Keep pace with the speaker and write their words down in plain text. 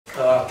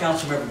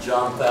Councilmember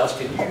John Faust,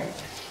 can you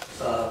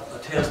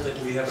attest that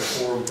we have a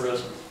quorum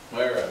present?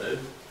 Mayor, I do.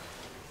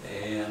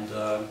 And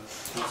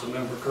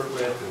Councilmember Kurt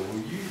Redfield,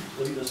 will you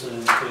lead us in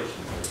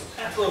invocation, please?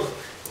 Absolutely.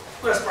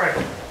 Let's pray.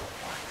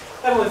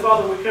 Heavenly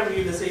Father, we come to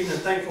you this evening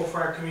thankful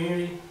for our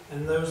community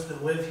and those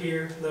that live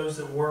here, those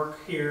that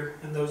work here,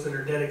 and those that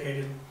are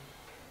dedicated.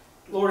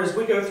 Lord, as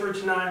we go through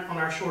tonight on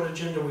our short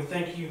agenda, we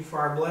thank you for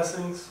our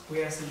blessings.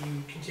 We ask that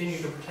you continue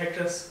to protect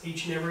us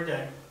each and every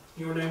day.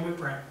 In your name we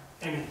pray.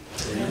 Amen.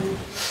 Amen.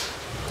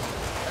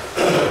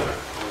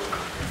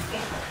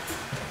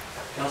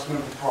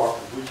 Councilmember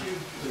Parker, would you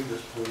lead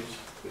us, please?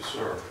 Yes,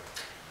 sir.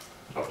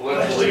 I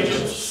pledge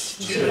allegiance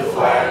to the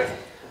flag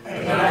of the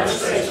United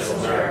States of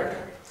America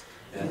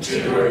and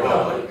to the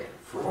republic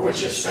for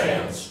which it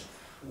stands,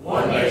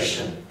 one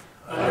nation,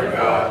 under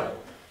God,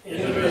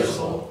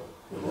 indivisible,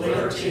 with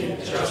liberty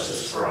and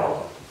justice for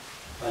all.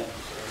 Thank you,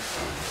 sir.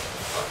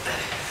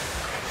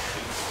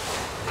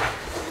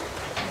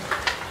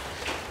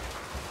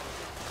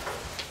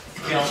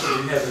 Council,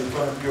 you have in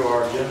front of you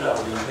our agenda. I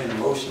would entertain a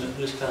motion at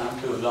this time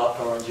to adopt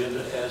our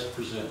agenda as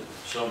presented.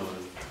 So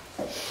moved.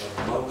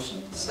 Have a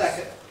motion?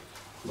 Second.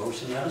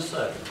 Motion and a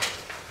second.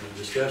 Any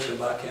discussion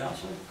by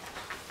council?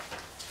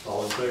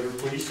 All in favor,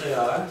 please say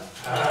aye.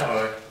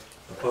 Aye.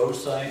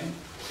 Opposed, same.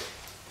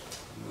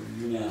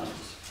 We're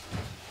unanimous.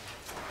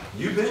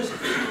 New business.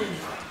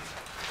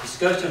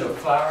 Discussion of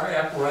fire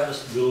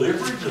apparatus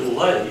delivery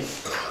delay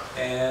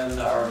and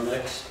our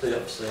next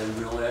steps, and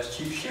we'll ask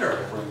Chief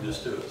Sherrer to bring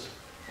this to us.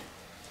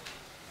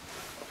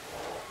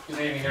 Good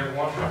evening,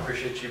 everyone. I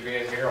appreciate you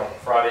being here on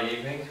Friday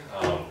evening.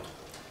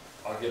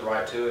 I'll get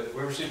right to it.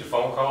 We received a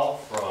phone call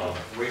from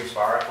Reeves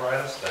Fire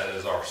Apparatus, that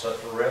is our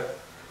Sutton rep,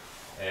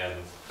 and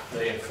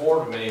they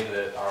informed me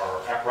that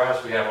our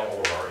apparatus we have on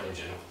order, our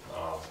engine,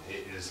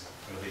 it is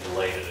going to be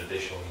delayed an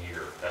additional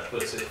year. That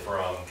puts it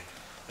from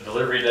the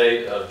delivery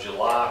date of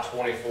July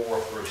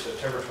 24 through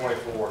September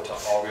 24 to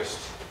August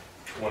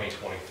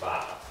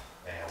 2025.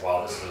 And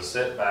while this is a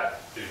setback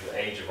due to the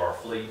age of our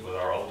fleet, with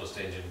our oldest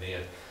engine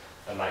being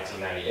a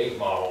 1998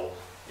 model,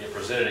 it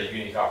presented a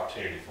unique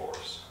opportunity for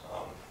us.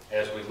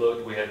 As we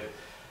looked, we had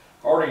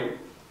already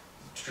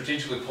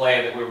strategically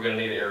planned that we were going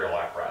to need an aerial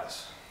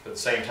apparatus. But at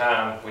the same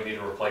time, we need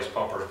to replace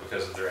pumpers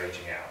because of their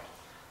aging out.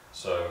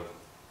 So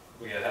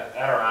we had at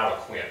our eye a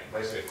Quint.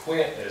 Basically, a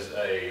Quint is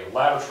a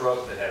ladder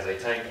truck that has a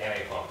tank and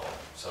a pump on it,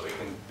 so it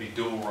can be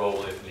dual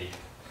role if needed.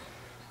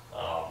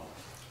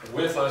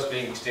 With us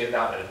being extended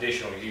out an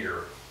additional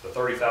year, the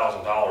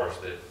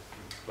 $30,000 that we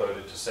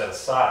voted to set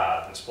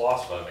aside in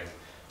SPLOST funding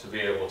to be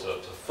able to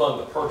fund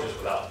the purchase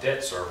without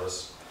debt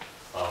service,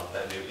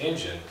 that new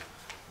engine,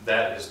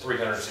 that is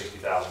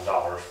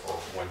 $360,000 for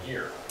 1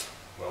 year.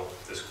 Well,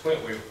 this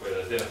Quint we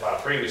had identified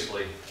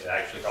previously, it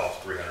actually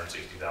cost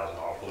 $360,000.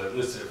 Well, they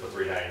listed it for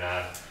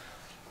 $399,000.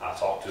 I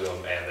talked to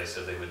them and they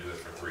said they would do it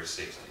for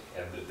 $360,000.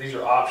 And these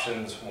are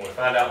options. When we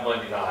find out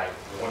Monday night,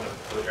 we wanted to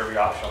put every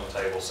option on the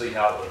table, see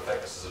how it would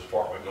affect us as a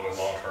department going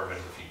long term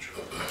into the future.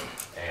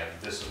 And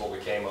this is what we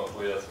came up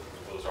with.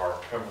 It was our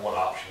 #1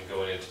 option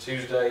going into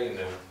Tuesday, and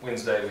then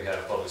Wednesday we had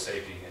a public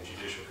safety and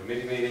judicial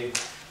committee meeting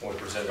and we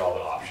presented all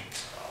the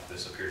options.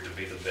 This appeared to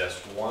be the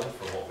best one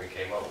from what we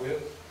came up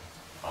with.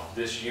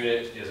 This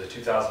unit is a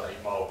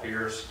 2008 model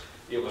Pierce.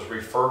 It was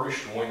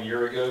refurbished 1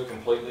 year ago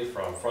completely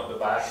from front to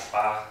back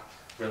by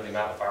Brindley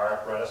Mountain Fire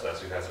Apparatus. That's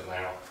who has it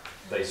now.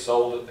 They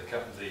sold it.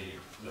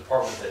 The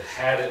department that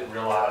had it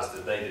realized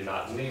that they did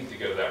not need to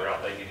go that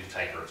route. They needed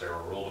tankers. They were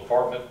a rural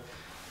department.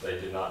 They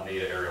did not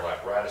need an aerial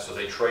apparatus, so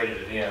they traded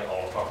it in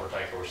on a pumper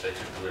tanker, which they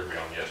took delivery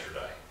on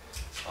yesterday.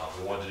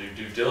 We wanted to do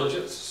due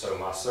diligence, so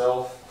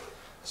myself,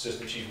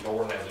 Assistant Chief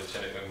Norton, and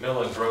Lieutenant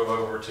McMillan drove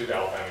over to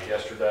Alabama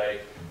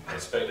yesterday,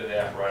 inspected the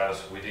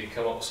apparatus. We did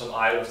come up with some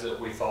items that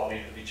we thought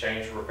needed to be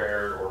changed,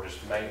 repaired, or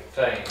just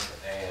maintained,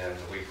 and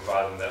we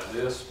provided them that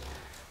list.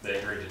 They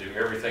agreed to do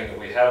everything that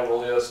we had on the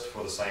list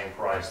for the same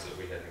price that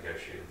we had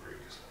negotiated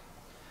previously.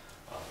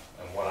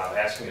 And what I'm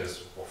asking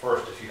is, well,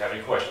 first, if you have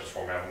any questions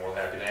for me, I'm more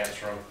than happy to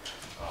answer them,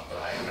 but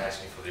I am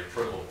asking for the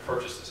approval to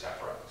purchase this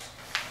apparatus.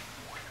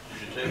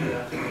 Did you take it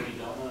out to any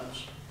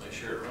donuts? Make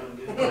sure it runs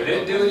good? We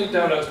didn't do any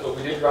donuts, but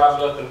we did drive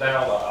it up and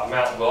down a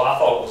mountain. Well, I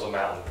thought it was a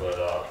mountain, but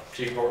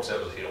Chief Norton said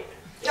it was a hill.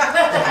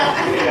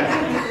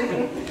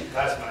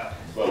 That's mountain.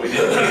 But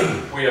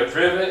we have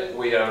driven it,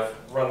 we have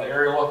run the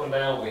aerial up and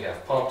down, we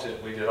have pumped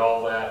it, we did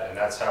all that, and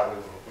that's how we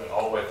went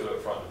all the way through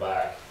it front to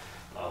back.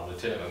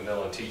 Lieutenant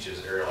McMillan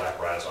teaches aerial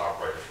apparatus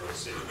operators for the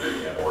city,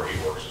 or he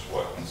works as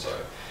well. So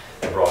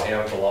they brought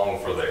him along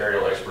for the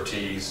aerial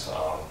expertise.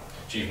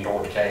 Chief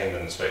Norton came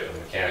and inspected the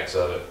mechanics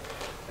of it,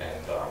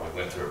 and we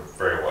went through it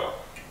very well.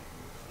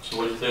 So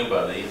what do you think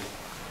about it, Ian?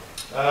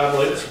 I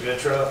believe it's a good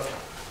truck.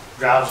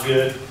 Drives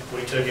good.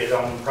 We took it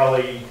on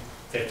probably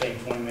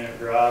 15-20 minute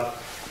drive.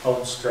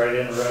 Holds straight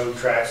in the road,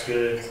 tracks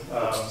good.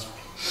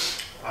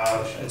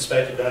 I've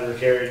inspected the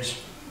undercarriage,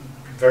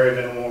 very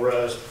minimal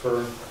rust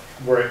for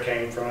where it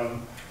came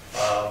from.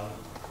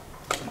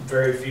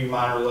 Very few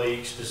minor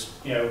leaks, just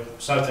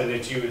something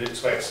that you would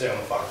expect to see on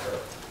a fire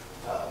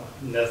truck.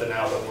 Nothing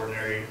out of the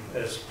ordinary,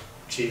 as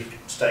Chief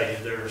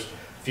stated. There's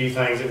a few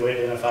things that we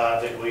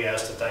identified that we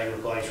asked that they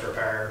replace,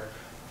 repair.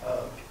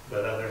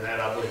 But other than that,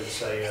 I believe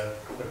it's a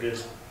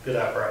good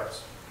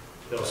apparatus.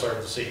 It'll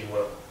serve the city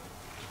well.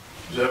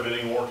 Does it have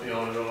any warranty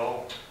on it at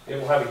all? It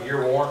will have a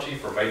year warranty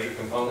for major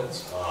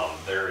components.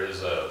 There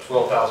is a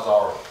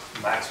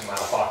 $12,000 maximum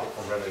out of pocket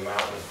for Remedy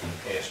Mountain,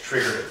 and it's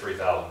triggered at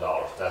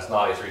 $3,000. That's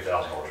not a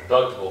 $3,000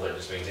 deductible. That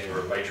just means any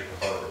major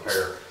component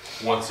repair.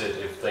 Once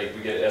if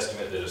we get an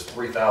estimate that is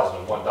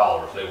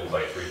 $3,001, they will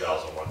pay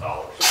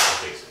 $3,001 to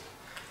fix it.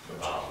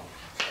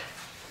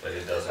 But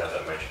it does have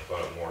that major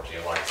component warranty.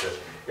 And like I said,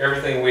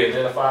 everything we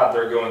identified,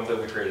 they're going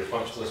through. We created a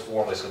punch list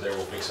for them. They said they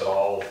will fix it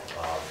all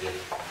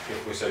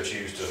if we so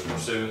choose to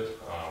pursue it.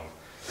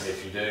 And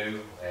if you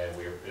do, and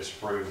it's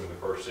approved and we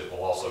purchase it,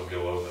 we'll also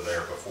go over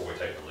there before we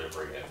take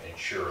delivery and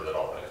ensure that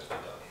all that has been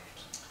done.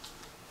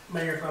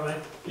 Mayor, if I may.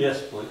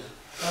 Yes, please.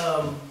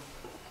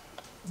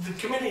 The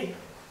committee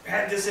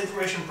had this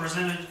information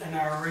presented in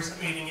our recent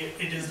meeting.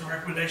 It is the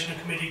recommendation of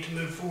the committee to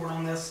move forward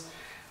on this.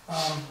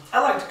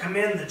 I'd like to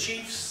commend the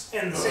chiefs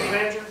and the city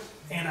manager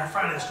and our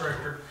finance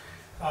director.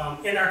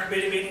 In our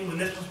committee meeting, when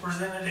this was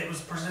presented, it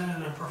was presented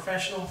in a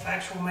professional,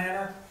 factual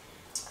manner.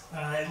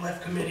 It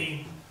left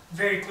committee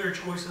very clear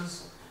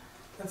choices.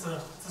 It's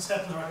a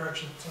step in the right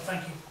direction, so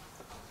thank you.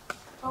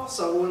 I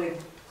also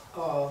wanted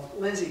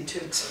Lindsay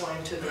to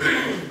explain to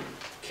the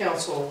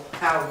council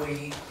how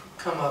we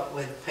come up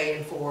with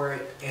paying for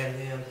it and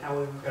then how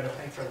we were going to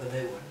pay for the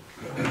new one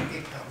when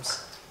it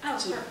comes. Oh,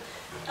 sure.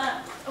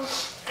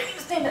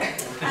 Stand up.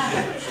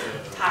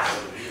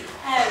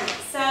 Hi.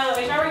 So,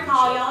 as y'all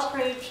recall, y'all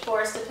approved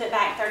for us to put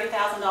back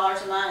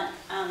 $30,000 a month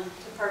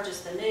to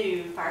purchase the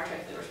new fire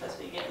truck that we're supposed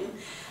to be getting.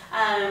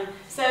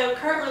 So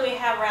currently we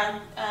have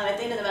around, at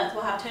the end of the month,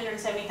 we'll have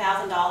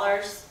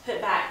 $270,000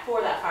 put back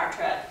for that fire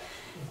truck.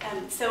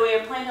 So we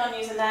are planning on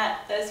using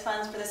those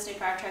funds for this new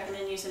fire truck and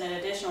then using an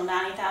additional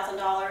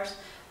 $90,000.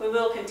 We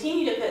will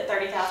continue to put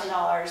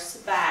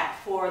 $30,000 back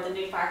for the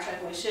new fire truck,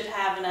 and we should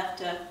have enough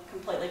to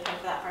completely pay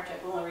for that fire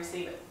truck. We'll only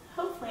receive it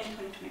hopefully in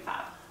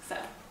 2025. So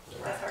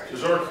that's our.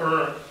 Does our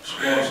current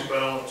SPOS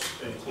balance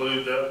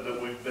include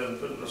that we've been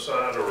putting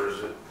aside, or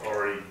is it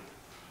already?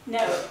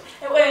 No,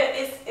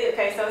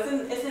 okay, so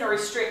it's in a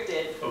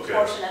restricted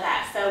portion of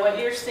that. So what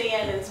you're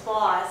seeing in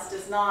SPOS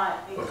does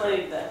not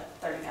include the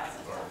 $30,000.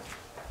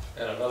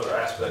 And another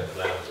aspect of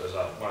that is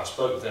when I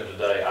spoke with them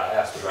today, I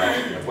asked about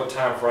what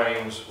time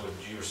frames would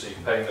you receive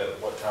payment,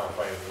 what time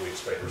frames do we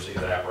expect to receive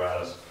the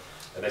apparatus.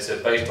 And they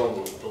said based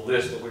on the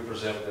list that we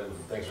presented and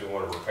the things we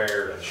want to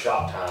repair and the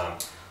shop time,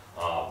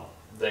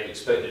 they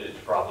expected it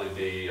to probably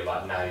be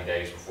about 90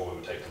 days before we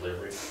would take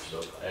delivery.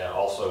 So, and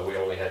also we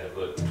only had to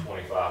put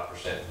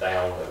 25%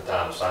 down at the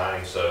time of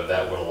signing, so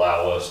that would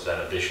allow us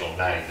that additional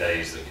 90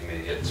 days the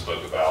committee had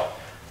spoke about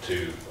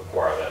to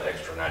acquire that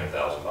extra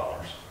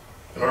 $90,000.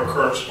 And our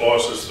current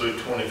SPOS is through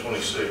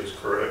 2026,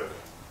 correct?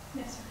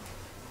 Yes,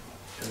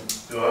 sir. And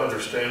do I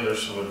understand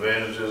there's some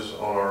advantages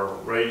on our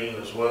rating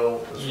as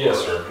well? Yes,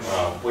 sir.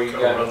 We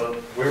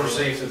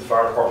received through the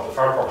fire department. The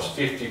fire department is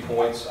 50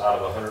 points out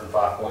of a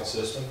 105-point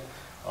system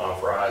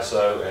for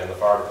ISO, and the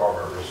fire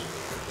department is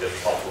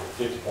responsible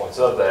for 50 points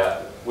of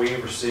that. We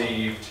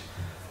received,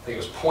 I think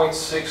it was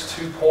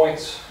 0.62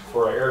 points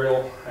for an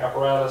aerial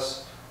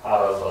apparatus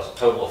out of a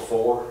total of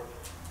 4.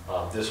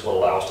 This will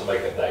allow us to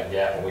make up that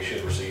gap, and we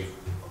should receive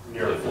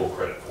nearly full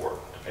credit for it,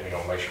 depending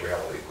on make sure we have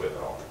all the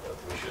equipment on it, but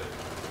we should.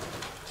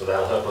 So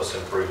that'll help us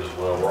improve as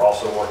well. We're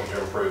also working to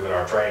improve in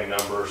our training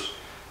numbers,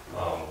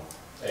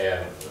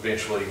 and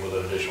eventually with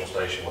an additional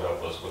station will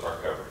help us with our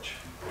coverage.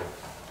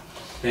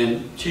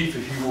 And Chief,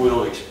 if you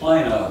will,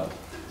 explain,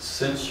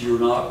 since you're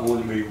not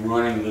going to be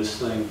running this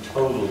thing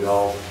totally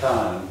all the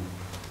time,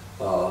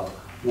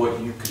 what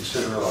you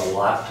consider a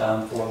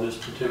lifetime for this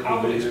particular I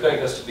would vehicle?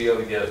 expect us to be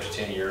able to get up to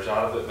 10 years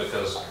out of it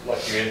because,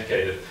 like you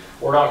indicated,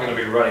 we're not going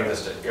to be running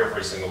this to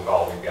every single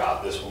call we've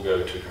got. This will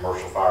go to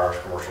commercial fires,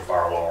 commercial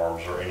fire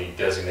alarms, or any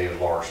designated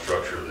large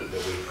structure that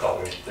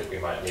we think we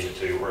might need it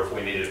to, or if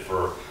we need it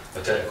for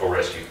a technical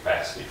rescue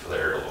capacity for the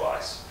aerial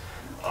device.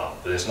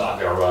 But it's not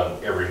going to run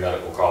every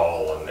medical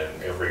call and then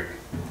every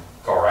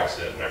car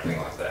accident and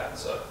everything like that.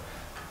 So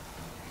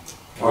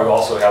we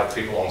also have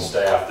people on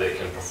staff that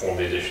can perform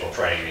the additional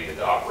training needed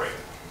to operate.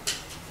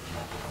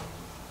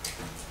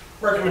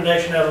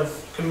 Recommendation out of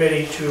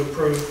committee to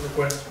approve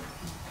request.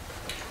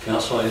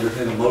 Council, I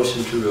entertain a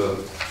motion to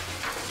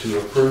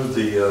approve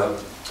the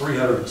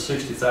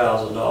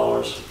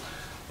 $360,000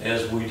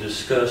 as we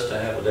discussed, to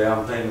have a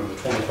down payment of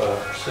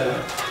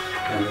 25%.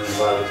 And then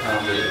by the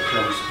time that it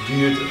comes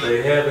due that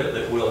they have it,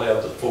 that we'll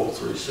have the full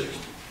 360.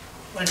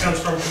 That comes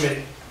from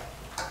committee.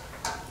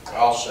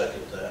 I'll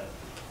second that.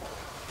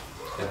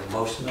 Have a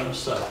motion and a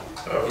second.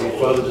 Any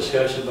further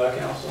discussion by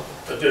council?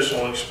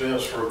 Additional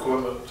expense for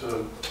equipment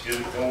to get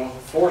it going?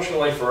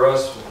 Fortunately for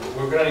us,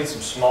 we're going to need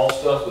some small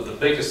stuff, but the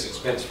biggest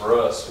expense for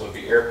us would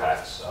be air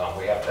packs.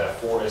 We have to have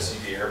 4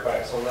 SCV air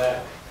packs on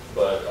that.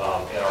 But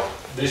in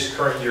this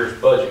current year's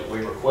budget, we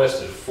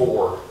requested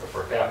 4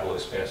 for capital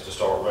expense to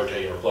start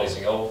rotating and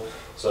replacing old.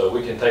 So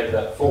we can take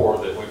that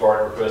forward that we've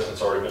already requested,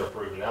 it's already been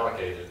approved and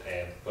allocated,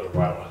 and put it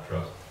right on that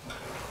truck.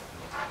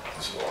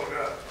 That's all I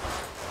got.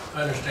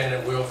 I understand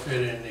it will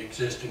fit in the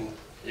existing.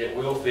 It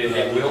will fit,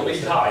 it will be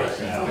tight.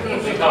 It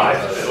will be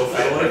tight, but it'll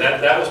fit. And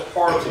that was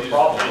part of the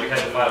problem. We had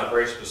to find a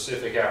very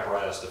specific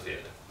apparatus to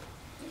fit.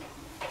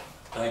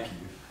 Thank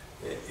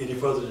you. Any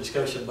further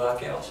discussion by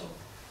council?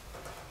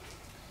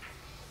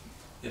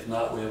 If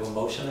not, we have a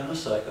motion and a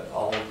second.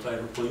 All in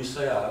favor, please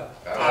say aye.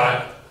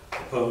 Aye.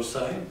 Opposed,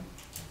 same.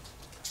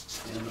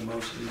 And the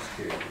motion is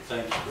carried.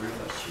 Thank you very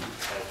much, Chief.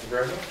 Thank you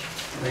very much.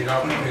 Great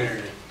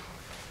opportunity.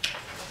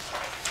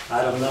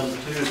 Item number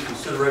 2 is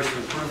consideration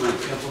of approval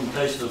of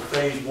implementation of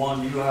Phase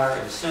 1 new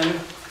hire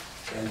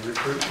incentive and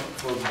recruitment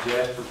for the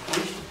Jasper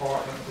Police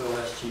Department. We'll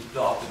ask Chief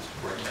Dawkins to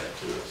bring that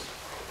to us.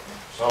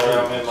 Sorry,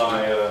 I'm in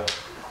my,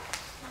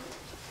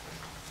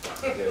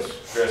 I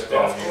guess, dress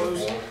down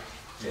uniform.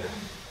 Yeah,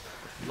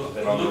 Look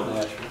Been on the-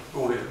 natural.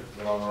 Go ahead.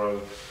 been on the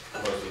road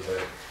most of the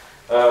day.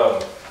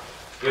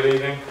 Good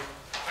evening.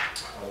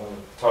 I want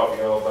to talk to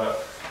y'all about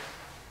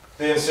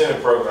the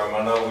incentive program.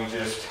 I know we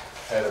just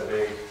had a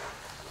big,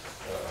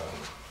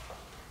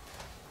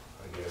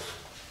 I guess,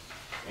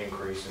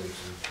 increase in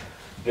some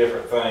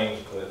different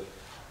things, but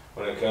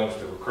when it comes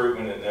to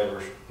recruitment, it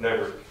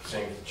never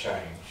seems to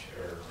change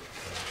or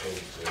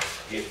seems to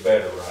get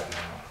better right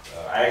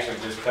now. I actually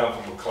just come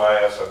from a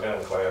class. I've been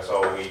in class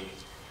all week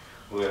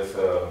with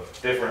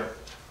different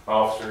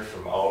officers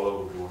from all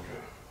over Georgia,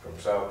 from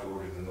South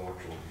Georgia to North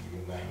Georgia, you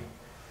name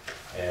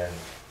it. And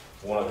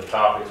one of the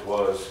topics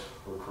was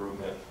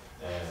recruitment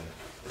and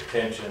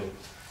retention,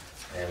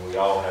 and we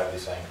all have the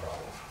same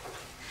problem,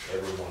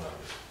 every one of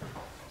us.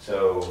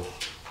 So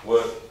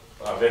what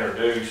I've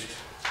introduced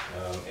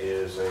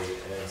is an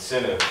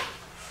incentive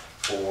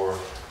for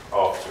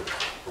officers.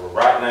 For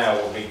right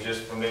now, will be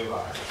just for new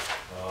hires.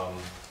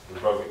 We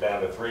broke it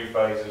down to 3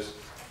 phases.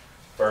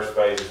 First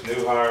phase is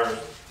new hires,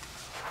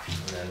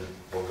 and then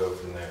we'll go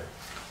from there.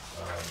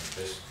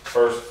 This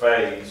first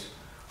phase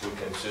would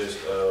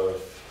consist of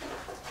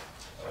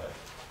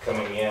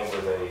coming in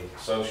with a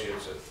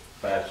associate's, a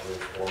bachelor's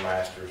or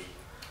master's,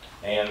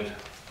 and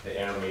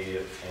the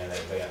intermediate and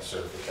advanced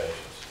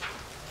certifications.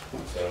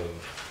 So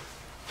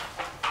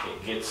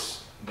it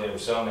gets them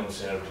some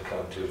incentive to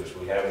come to us.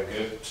 We have a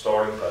good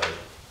starting pay,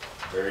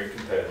 very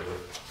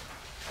competitive,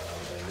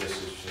 and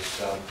this is just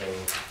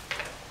something to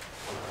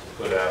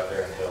put out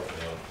there and help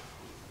them.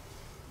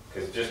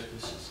 Because just,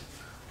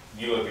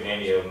 you look at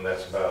any of them,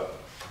 that's about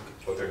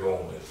what they're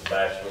going with. The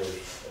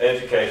bachelor's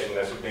education,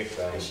 that's a big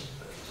thing,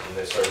 and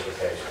the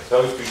certifications.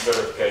 Those 2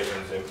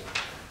 certifications in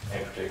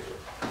particular.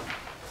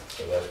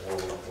 So that's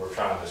what we're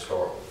trying to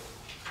start with.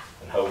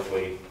 And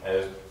hopefully,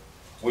 as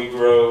we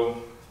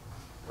grow,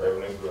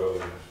 revenue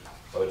grows,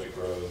 budget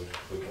grows,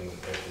 we can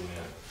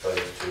implement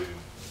phase 2 and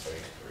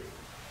phase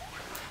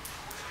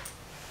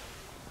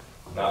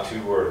 3. Not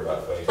too worried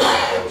about phase 2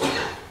 and phase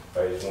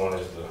 3. Phase 1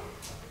 is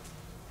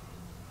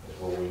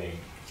what we need.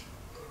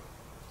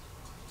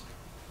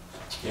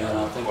 Yeah, and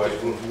I think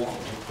we want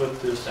to put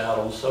this out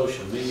on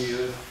social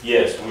media.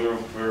 Yes, we're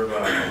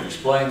going to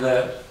Explain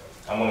that.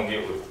 I'm going to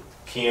get with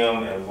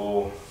Kim and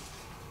we'll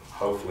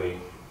hopefully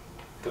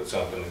put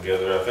something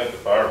together. I think the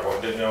fire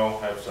department, didn't y'all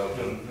have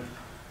something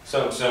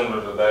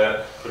similar to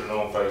that? Put it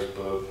on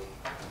Facebook,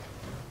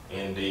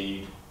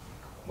 Indeed,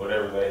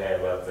 whatever they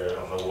have out there. I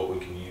don't know what we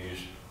can use,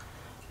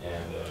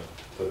 and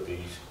put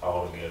these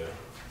all together.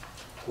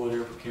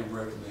 Whatever Kim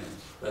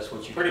recommends. That's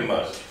what you. Pretty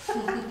much. She's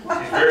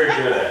very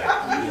good at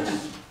it.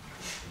 Yes.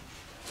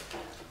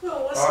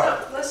 Well,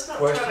 let's not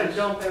try to Questions?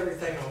 dump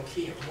everything on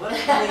Kim.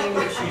 I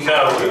mean, she's.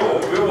 No,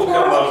 we will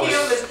come Poor up Kim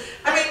with. is,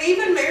 I mean,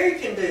 even Mary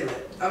can do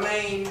it. I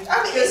mean,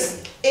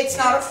 It's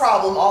not a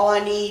problem, all I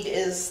need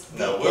is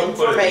No, the we'll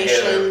put it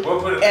together. information.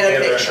 We'll put it and a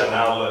together picture. and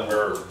I'll let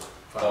her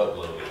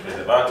upload it. Because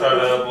if I try to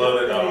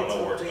upload it, I don't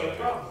know where it's be a going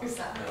to problem. That's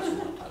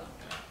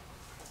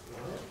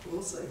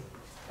We'll see. go.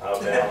 I'll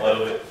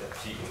download it,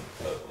 she can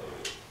upload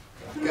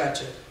it.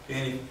 Gotcha.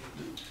 Any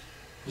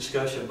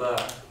discussion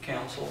by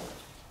council?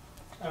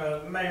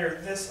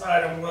 Mayor, this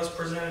item was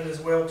presented as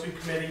well to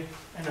committee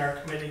in our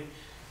committee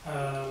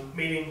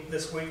meeting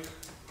this week.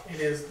 It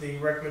is the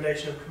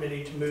recommendation of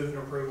committee to move and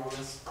approve on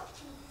this.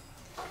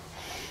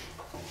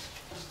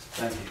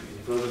 Thank you.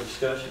 Any further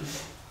discussion?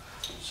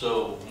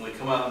 So when we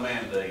come out of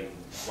mandate,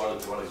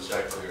 what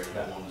exactly are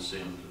you wanting to see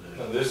them to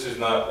do? No, this is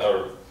not,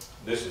 or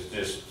this is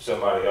just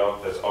somebody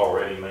else that's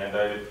already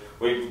mandated.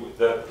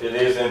 It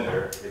is in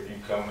there, if you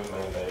come with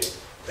mandate,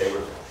 they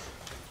would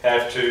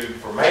have to,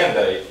 for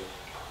mandate,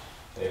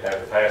 they'd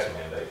have to pass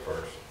mandate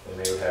first, and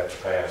they would have to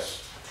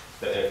pass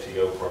the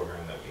FTO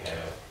program that we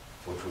have,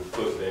 which would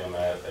put them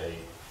at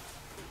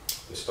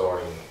the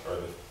starting, or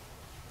the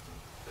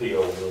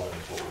PO1, is what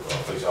we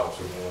call police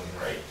officer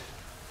 1 rate.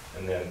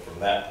 And then from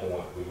that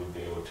point, we would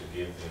be able to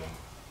give them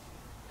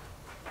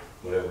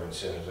whatever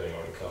incentives they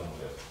already come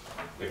with.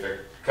 If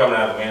they're coming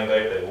out of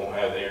mandate, they won't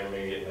have the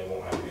intermediate, and they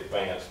won't have the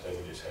advanced, they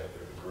would just have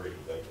their degree.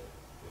 If they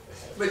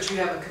have. But you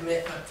have a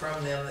commitment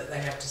from them that they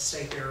have to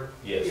stay here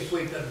Yes. if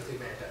we put them through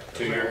mandate.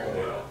 2-year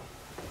commitment.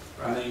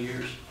 How many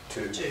years?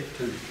 2. 2.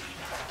 2 years.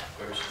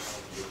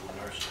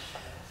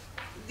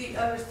 The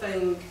other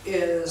thing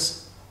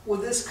is, will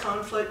this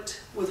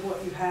conflict with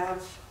what you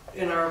have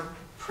in our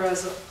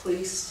present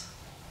police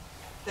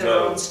that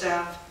are on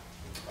staff?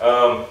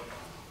 Well,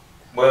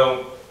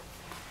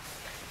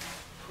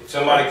 if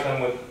somebody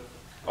come with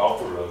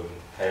off the road,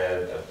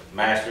 had a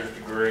master's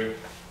degree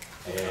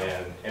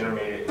and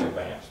intermediate and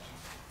advanced,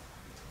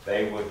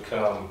 they would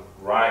come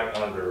right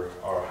under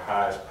our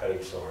highest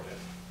paid sergeant.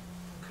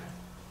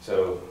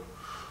 So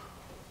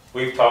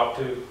we've talked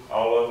to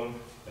all of them.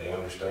 They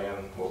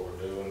understand what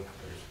we're doing.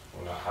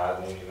 We're not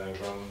hiding anything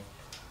from them.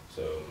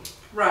 So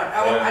Right,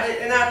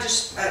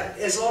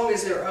 as long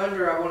as they're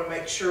under, I want to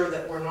make sure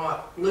that we're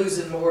not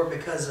losing more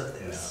because of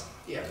this.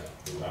 Yeah.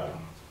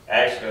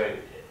 Actually,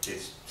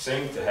 it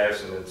seems to have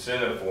some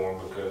incentive for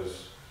them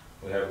because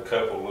we have a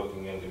couple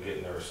looking into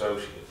getting their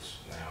associates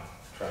now,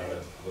 trying to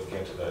look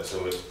into that.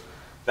 So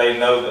they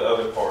know the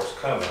other part's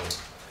coming,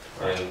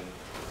 and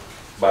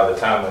by the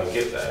time they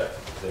get that,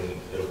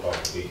 then it'll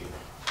probably be.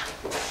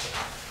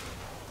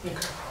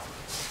 Okay.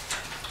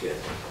 Good.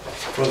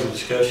 Further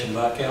discussion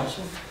by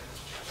council?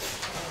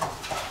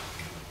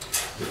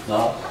 If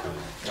not,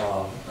 I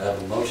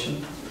have a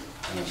motion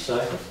and a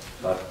second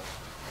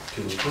to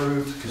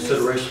approve,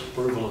 consideration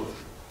approval of.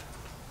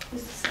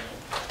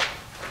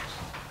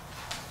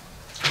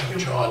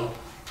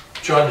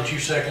 John, did you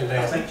second I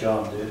that? think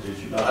John did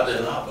you not? I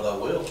did not, but I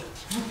will.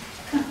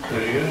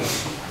 There you go.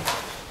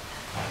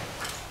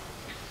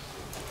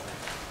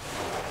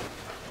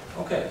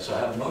 Okay, so I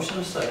have a motion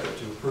and a second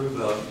to approve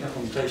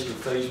implementation of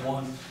phase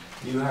 1,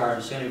 new hire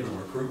incentive and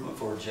recruitment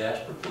for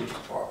Jasper Police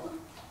Department.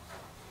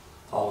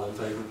 All in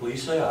favor,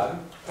 please say aye.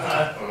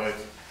 Aye.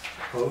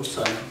 Opposed,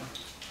 same.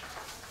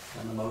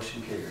 And the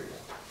motion carried.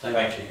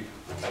 Thank you, Chief.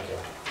 Thank you.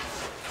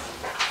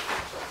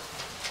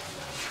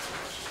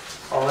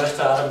 Our last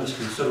item is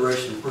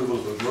consideration approval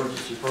of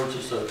emergency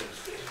purchase of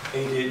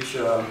 8-inch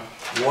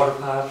water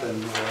pipe, and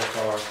we'll ask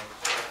our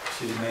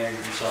city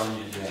manager,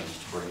 Sonia Jammes,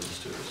 to bring this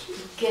to us.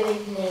 Good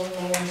evening,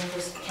 Mayor and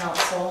members of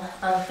Council.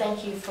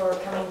 Thank you for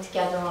coming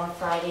together on a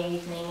Friday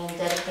evening and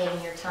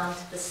dedicating your time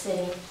to the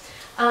city.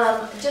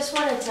 Just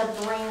wanted to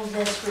bring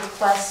this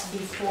request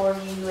before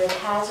you. It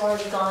has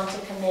already gone to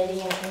committee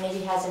and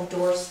committee has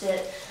endorsed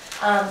it.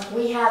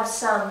 We have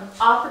some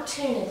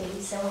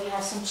opportunities and we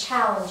have some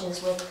challenges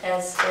with,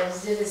 as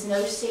it is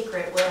no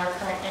secret, with our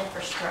current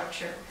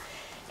infrastructure.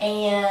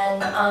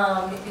 And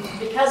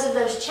because of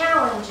those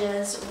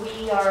challenges,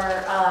 we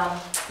are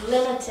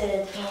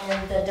limited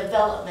in the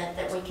development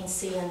that we can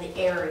see in the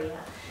area.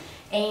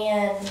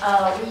 And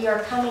we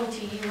are coming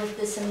to you with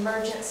this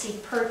emergency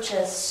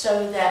purchase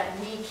so that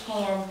we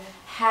can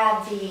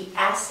have the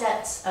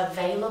assets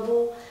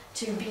available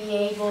to be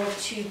able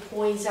to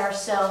poise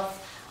ourselves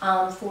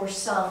for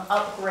some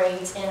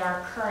upgrades in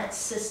our current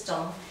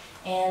system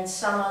and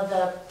some of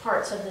the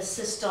parts of the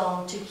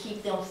system to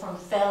keep them from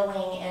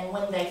failing, and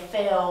when they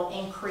fail,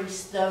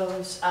 increase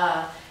those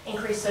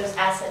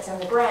assets in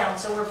the ground.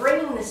 So we're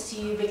bringing this to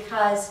you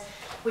because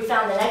we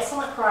found an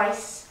excellent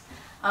price.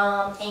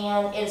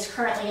 And it is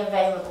currently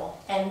available,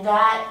 and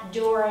that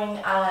during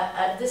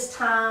this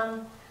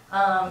time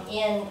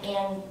in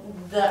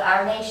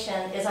our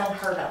nation is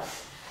unheard of.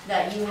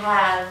 That you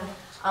have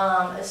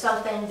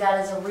something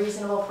that is a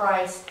reasonable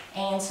price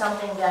and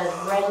something that is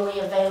readily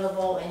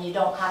available, and you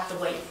don't have to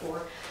wait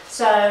for.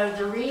 So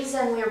the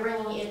reason we're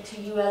bringing it to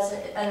you as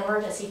an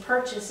emergency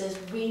purchase is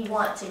we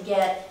want to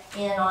get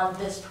in on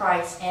this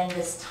price and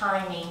this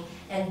timing,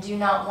 and do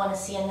not want to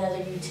see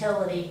another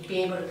utility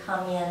be able to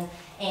come in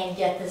and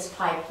get this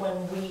pipe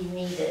when we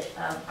need it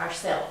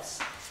ourselves.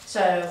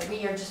 So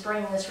we are just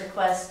bringing this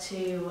request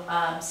to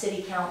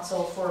City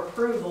Council for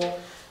approval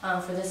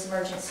for this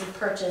emergency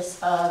purchase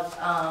of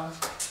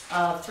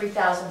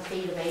 3,000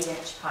 feet of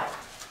 8-inch pipe.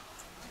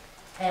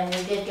 And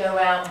we did go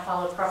out and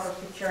follow proper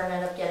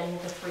procurement of getting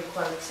the 3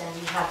 quotes, and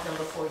you have them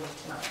before you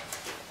tonight.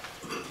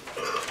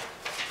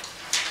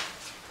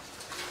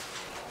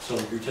 So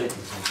you're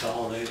taking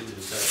consolidated,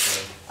 is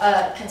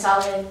that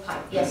Consolidated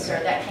pipe, yes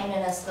sir, that came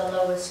in as the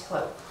lowest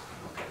quote.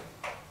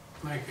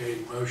 Make a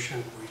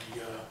motion, we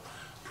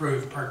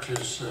approve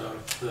purchase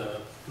of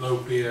the low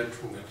bid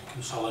from the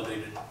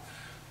consolidated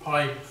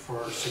pipe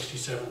for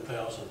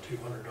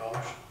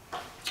 $67,200.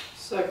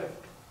 Second.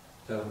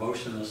 have a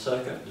motion and a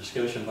second,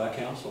 discussion by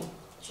council?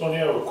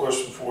 Sonia, I have a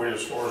question for you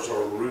as far as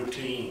our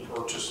routine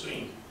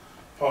purchasing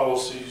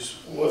policies.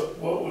 What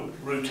would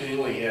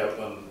routinely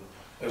happen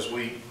as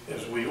we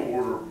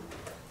order?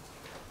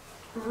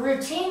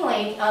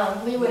 Routinely,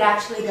 we would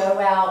actually go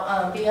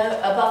out,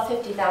 above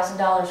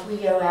 $50,000, we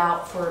go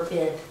out for a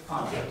bid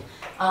on it.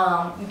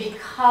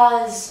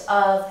 Because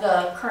of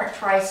the current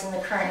price and the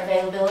current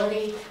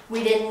availability,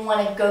 we didn't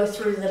want to go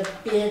through the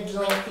bid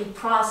lengthy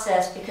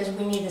process because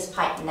we need this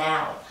pipe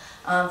now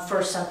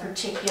for some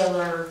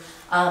particular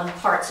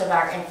parts of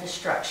our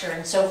infrastructure.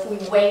 And so if we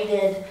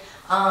waited,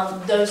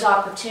 those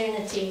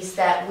opportunities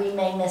that we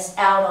may miss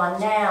out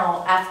on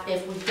now,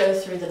 if we go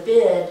through the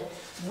bid,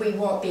 we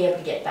won't be able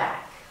to get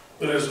back.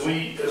 But as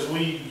we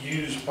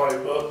use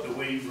pipe up, do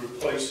we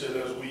replace it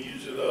as we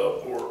use it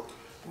up, or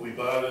do we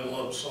buy it in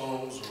lump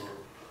sums, or?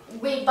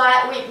 We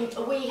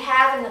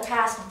have in the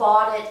past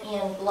bought it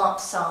in lump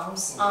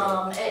sums.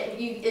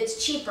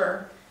 It's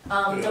cheaper,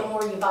 the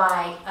more you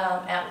buy,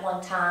 at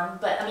one time.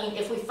 But I mean,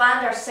 if we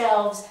find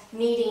ourselves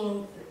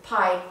needing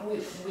pipe,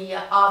 we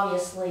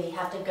obviously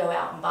have to go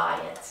out and buy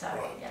it, so,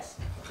 yes.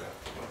 Okay.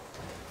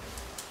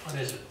 What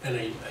has it been,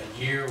 a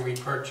year we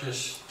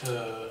purchased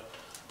a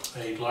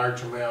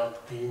large amount,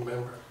 do you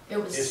remember? It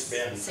was It's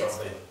been six-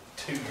 probably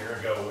 2 years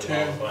ago, we Two.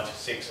 bought a bunch of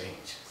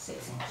 6-inch.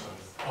 6 inches.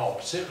 Oh,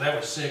 that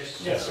was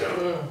 6? Yes, sir.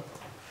 Mm.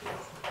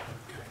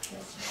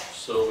 Yes, sir.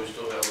 So we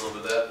still have a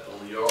little bit of that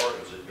on the yard,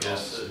 is it?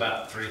 Yes,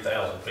 about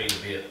 3,000 feet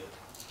of it,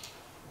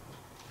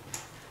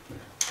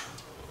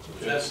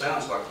 That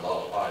sounds like a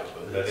lot of pipe,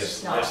 but but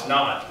it's. it's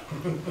not.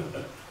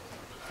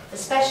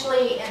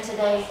 Especially in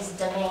today's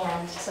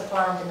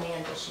supply and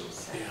demand issues.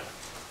 So. Yeah.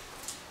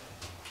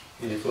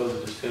 Any further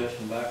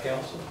discussion by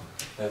council?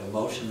 Have a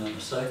motion and a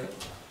second.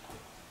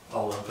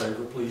 All in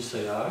favor, please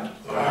say aye.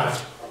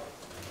 Aye.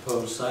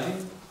 Opposed,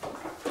 same.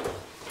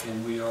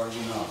 And we are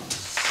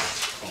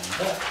unanimous on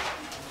that.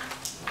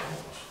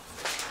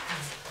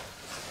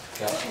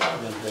 Council,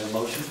 then the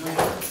motion to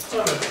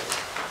adjourn.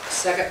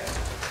 Second.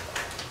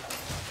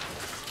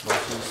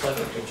 Motion and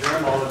second to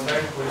adjourn. All in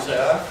favor, please say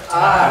aye.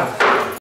 Aye.